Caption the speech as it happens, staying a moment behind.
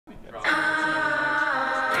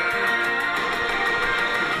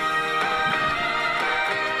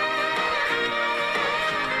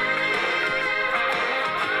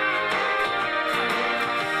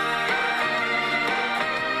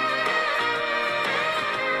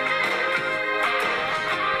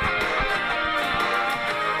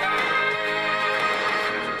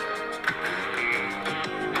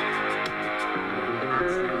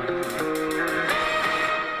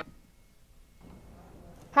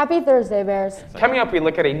Happy Thursday, Bears. Coming up, we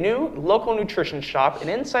look at a new local nutrition shop, an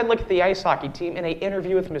inside look at the ice hockey team, and an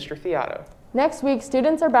interview with Mr. Theotto. Next week,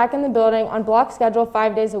 students are back in the building on block schedule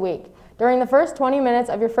 5 days a week. During the first 20 minutes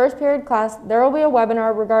of your first period class, there will be a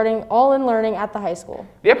webinar regarding all-in learning at the high school.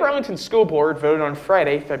 The Upper Arlington School Board voted on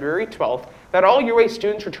Friday, February 12th, that all UA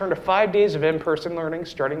students return to 5 days of in-person learning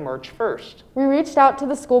starting March 1st. We reached out to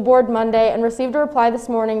the school board Monday and received a reply this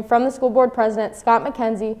morning from the school board president, Scott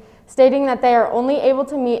McKenzie, stating that they are only able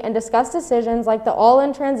to meet and discuss decisions like the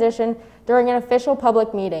all-in transition during an official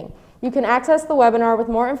public meeting. You can access the webinar with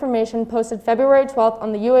more information posted February 12th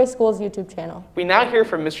on the UA Schools YouTube channel. We now hear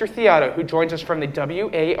from Mr. Theotto, who joins us from the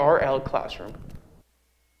WARL classroom.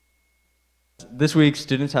 This week,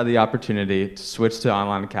 students had the opportunity to switch to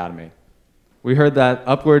Online Academy. We heard that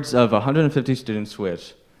upwards of 150 students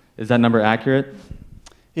switched. Is that number accurate?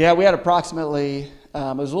 Yeah, we had approximately, it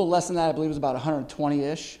was a little less than that, I believe it was about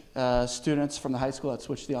 120-ish students from the high school that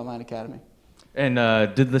switched to the Online Academy. And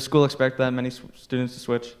did the school expect that many students to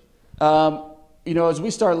switch? You know, as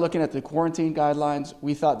we started looking at the quarantine guidelines,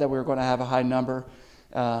 we thought that we were going to have a high number,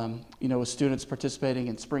 you know, with students participating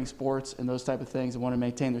in spring sports and those type of things and want to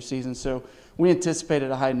maintain their season. So we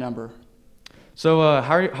anticipated a high number. So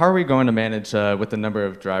how are we going to manage with the number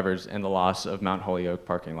of drivers and the loss of Mount Holyoke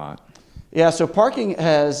parking lot? Yeah, so parking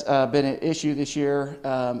has been an issue this year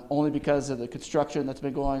only because of the construction that's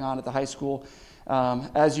been going on at the high school.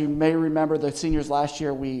 As you may remember, the seniors last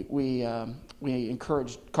year, we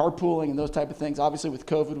encouraged carpooling and those type of things. Obviously, with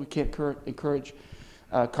COVID, we can't encourage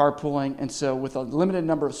carpooling. And so with a limited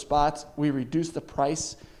number of spots, we reduced the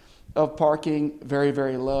price of parking very,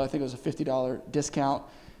 very low. I think it was a $50 discount,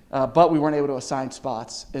 but we weren't able to assign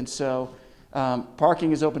spots. And so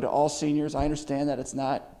parking is open to all seniors. I understand that it's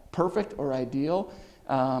not perfect or ideal,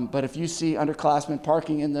 but if you see underclassmen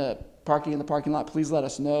parking in the parking lot, please let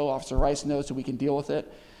us know. Officer Rice knows so we can deal with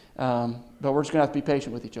it. But we're just going to have to be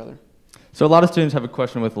patient with each other. So a lot of students have a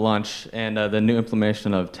question with lunch and the new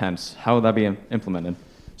implementation of tents. How will that be implemented?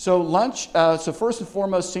 So lunch, so first and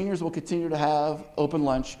foremost, seniors will continue to have open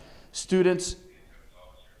lunch. Students,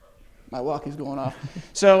 my walkie's going off.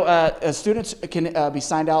 So students can be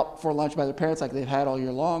signed out for lunch by their parents like they've had all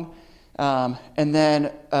year long. And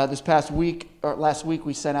then this past week, or last week,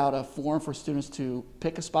 we sent out a form for students to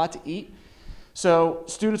pick a spot to eat. So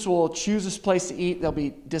students will choose this place to eat. They'll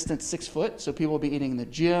be distanced 6 foot. So people will be eating in the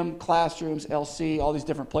gym, classrooms, LC, all these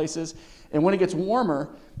different places. And when it gets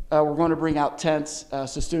warmer, we're going to bring out tents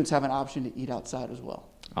so students have an option to eat outside as well.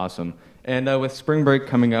 Awesome. And with spring break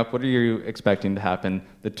coming up, what are you expecting to happen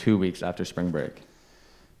the 2 weeks after spring break?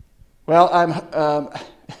 Well, I'm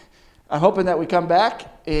hoping that we come back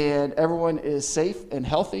and everyone is safe and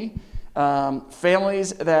healthy.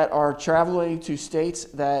 Families that are traveling to states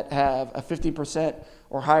that have a 15%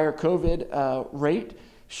 or higher COVID rate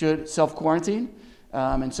should self-quarantine.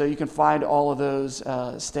 And so you can find all of those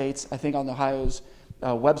states, I think, on Ohio's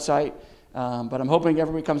website. But I'm hoping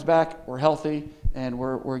everybody comes back, we're healthy, and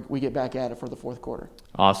we get back at it for the fourth quarter.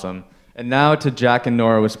 Awesome. And now to Jack and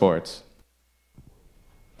Nora with sports.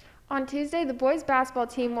 On Tuesday, the boys basketball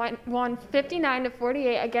team won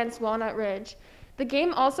 59-48 against Walnut Ridge. The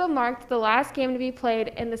game also marked the last game to be played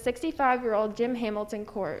in the 65-year-old Jim Hamilton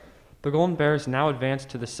court. The Golden Bears now advance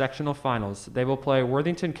to the sectional finals. They will play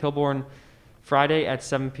Worthington-Kilbourne Friday at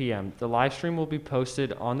 7 p.m. The live stream will be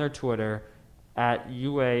posted on their Twitter at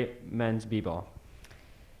UA Men's B-Ball.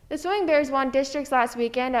 The Swimming Bears won districts last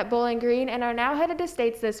weekend at Bowling Green and are now headed to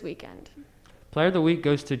states this weekend. Player of the Week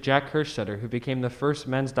goes to Jack Kirschsetter, who became the first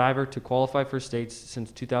men's diver to qualify for states since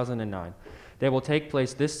 2009. They will take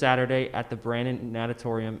place this Saturday at the Brandon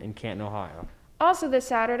Natatorium in Canton, Ohio. Also this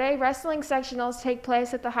Saturday, wrestling sectionals take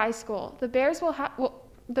place at the high school. The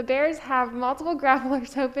Bears have multiple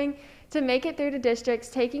grapplers hoping to make it through to districts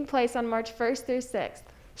taking place on March 1st through 6th.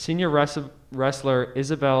 Senior wrestler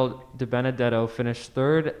Isabel DiBenedetto finished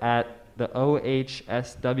third at the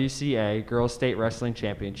OHSWCA Girls State Wrestling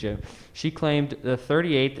Championship. She claimed the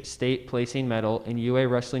 38th state placing medal in UA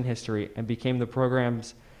wrestling history and became the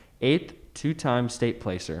program's 8th two-time state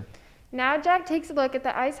placer. Now Jack takes a look at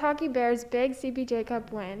the Ice Hockey Bears' big CBJ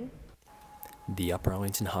Cup win. The Upper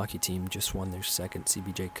Arlington hockey team just won their second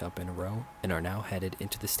CBJ Cup in a row and are now headed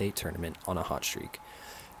into the state tournament on a hot streak.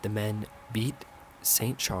 The men beat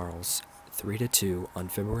St. Charles 3-2 on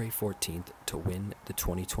February 14th to win the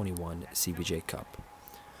 2021 CBJ Cup.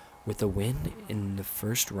 With a win in the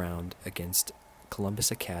first round against Columbus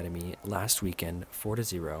Academy last weekend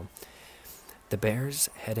 4-0, the Bears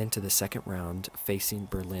head into the second round facing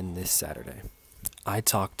Berlin this Saturday. I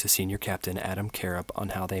talked to senior captain Adam Carup on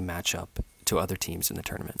how they match up to other teams in the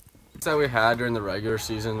tournament. that we had during the regular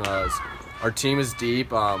season was our team is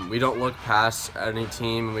deep. We don't look past any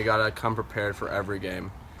team, and we gotta come prepared for every game.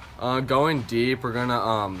 Going deep, we're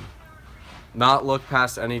gonna not look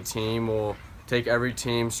past any team. We'll take every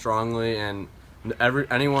team strongly, and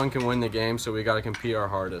anyone can win the game, so we gotta compete our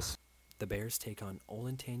hardest. The Bears take on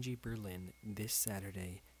Olentangy Berlin this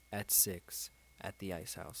Saturday at 6 at the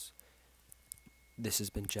Ice House. This has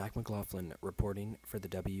been Jack McLaughlin reporting for the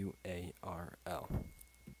WARL.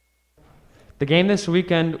 The game this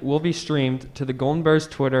weekend will be streamed to the Golden Bears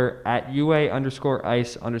Twitter at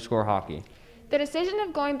UA_ice_hockey. The decision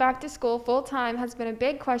of going back to school full-time has been a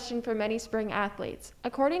big question for many spring athletes.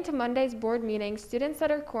 According to Monday's board meeting, students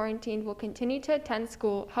that are quarantined will continue to attend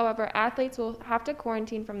school. However, athletes will have to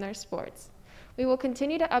quarantine from their sports. We will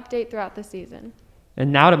continue to update throughout the season.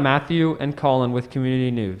 And now to Matthew and Colin with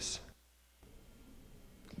community news.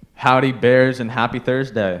 Howdy Bears and happy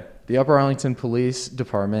Thursday. The Upper Arlington Police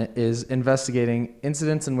Department is investigating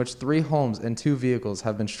incidents in which 3 homes and 2 vehicles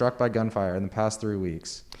have been struck by gunfire in the past 3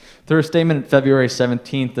 weeks. Through a statement February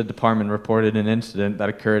 17th, the department reported an incident that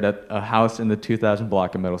occurred at a house in the 2000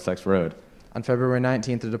 block of Middlesex Road. On February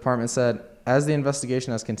 19th, the department said, as the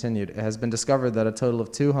investigation has continued, it has been discovered that a total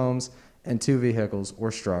of 2 homes and 2 vehicles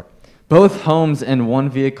were struck. Both homes and 1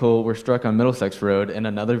 vehicle were struck on Middlesex Road, and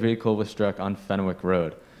another vehicle was struck on Fenwick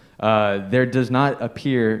Road. There does not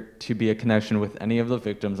appear to be a connection with any of the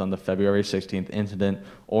victims on the February 16th incident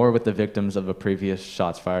or with the victims of a previous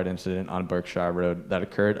shots fired incident on Berkshire Road that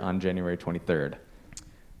occurred on January 23rd.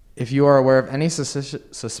 If you are aware of any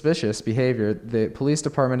suspicious behavior, the police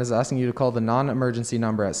department is asking you to call the non-emergency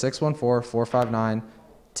number at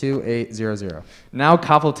 614-459-2800. Now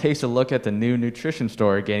Koppel takes a look at the new nutrition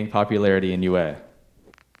store gaining popularity in UA.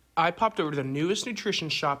 I popped over to the newest nutrition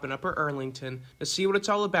shop in Upper Arlington to see what it's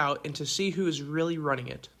all about and to see who is really running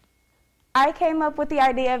it. I came up with the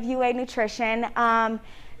idea of UA Nutrition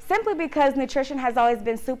simply because nutrition has always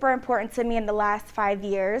been super important to me in the last 5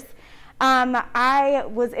 years. I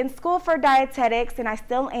was in school for dietetics, and I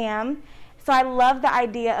still am, so I love the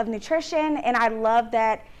idea of nutrition, and I love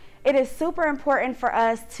that it is super important for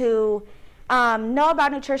us to know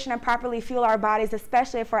about nutrition and properly fuel our bodies,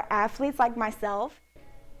 especially for athletes like myself.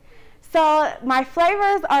 So my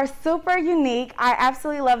flavors are super unique. I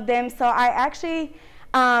absolutely love them. So I actually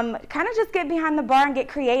kind of just get behind the bar and get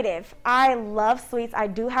creative. I love sweets. I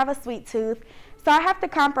do have a sweet tooth. So I have to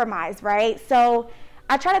compromise, right? So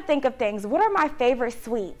I try to think of things. What are my favorite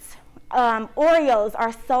sweets? Oreos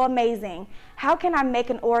are so amazing. How can I make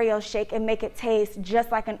an Oreo shake and make it taste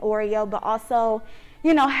just like an Oreo, but also,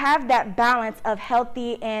 you know, have that balance of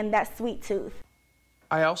healthy and that sweet tooth?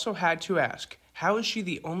 I also had to ask, how is she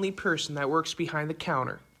the only person that works behind the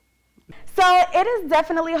counter? So it is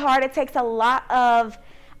definitely hard. It takes a lot of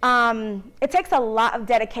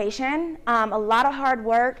dedication, a lot of hard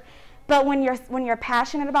work. But when you're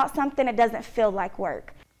passionate about something, it doesn't feel like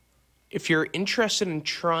work. If you're interested in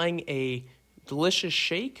trying a delicious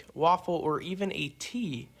shake, waffle, or even a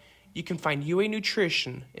tea, you can find UA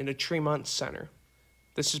Nutrition in the Tremont Center.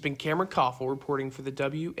 This has been Cameron Koffel reporting for the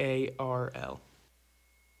WARL.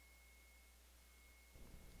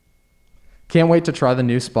 Can't wait to try the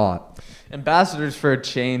new spot. Ambassadors for a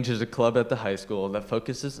Change is a club at the high school that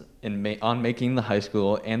focuses on making the high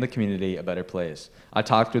school and the community a better place. I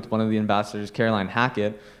talked with one of the ambassadors, Caroline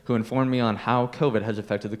Hackett, who informed me on how COVID has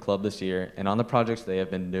affected the club this year and on the projects they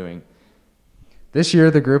have been doing. This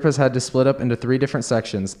year, the group has had to split up into 3 different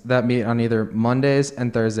sections that meet on either Mondays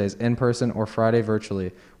and Thursdays in person or Friday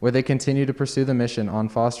virtually, where they continue to pursue the mission on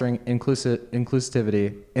fostering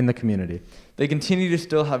inclusivity in the community. They continue to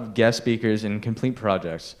still have guest speakers and complete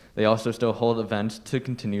projects. They also still hold events to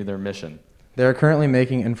continue their mission. They are currently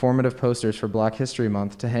making informative posters for Black History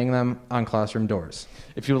Month to hang them on classroom doors.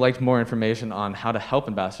 If you would like more information on how to help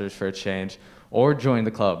Ambassadors for a Change or join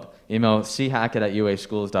the club, email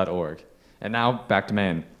chackett@uaschools.org. And now, back to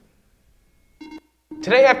Maine.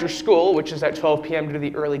 Today after school, which is at 12 p.m. due to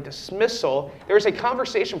the early dismissal, there is a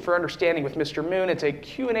conversation for understanding with Mr. Moon. It's a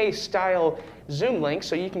Q&A style Zoom link,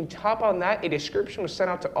 so you can hop on that. A description was sent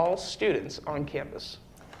out to all students on campus.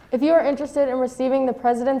 If you are interested in receiving the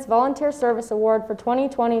President's Volunteer Service Award for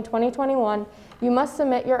 2020-2021, you must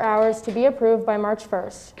submit your hours to be approved by March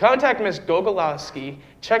 1st. Contact Ms. Gogolowski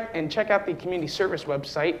and check out the community service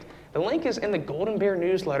website. The link is in the Golden Bear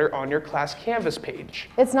newsletter on your class canvas page.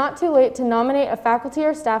 It's not too late to nominate a faculty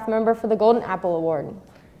or staff member for the Golden Apple Award.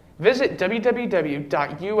 Visit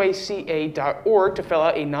www.uaca.org to fill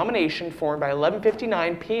out a nomination form by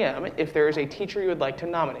 11:59 p.m. if there is a teacher you would like to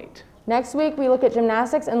nominate. Next week, we look at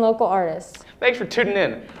gymnastics and local artists. Thanks for tuning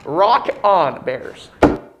in. Rock on, Bears.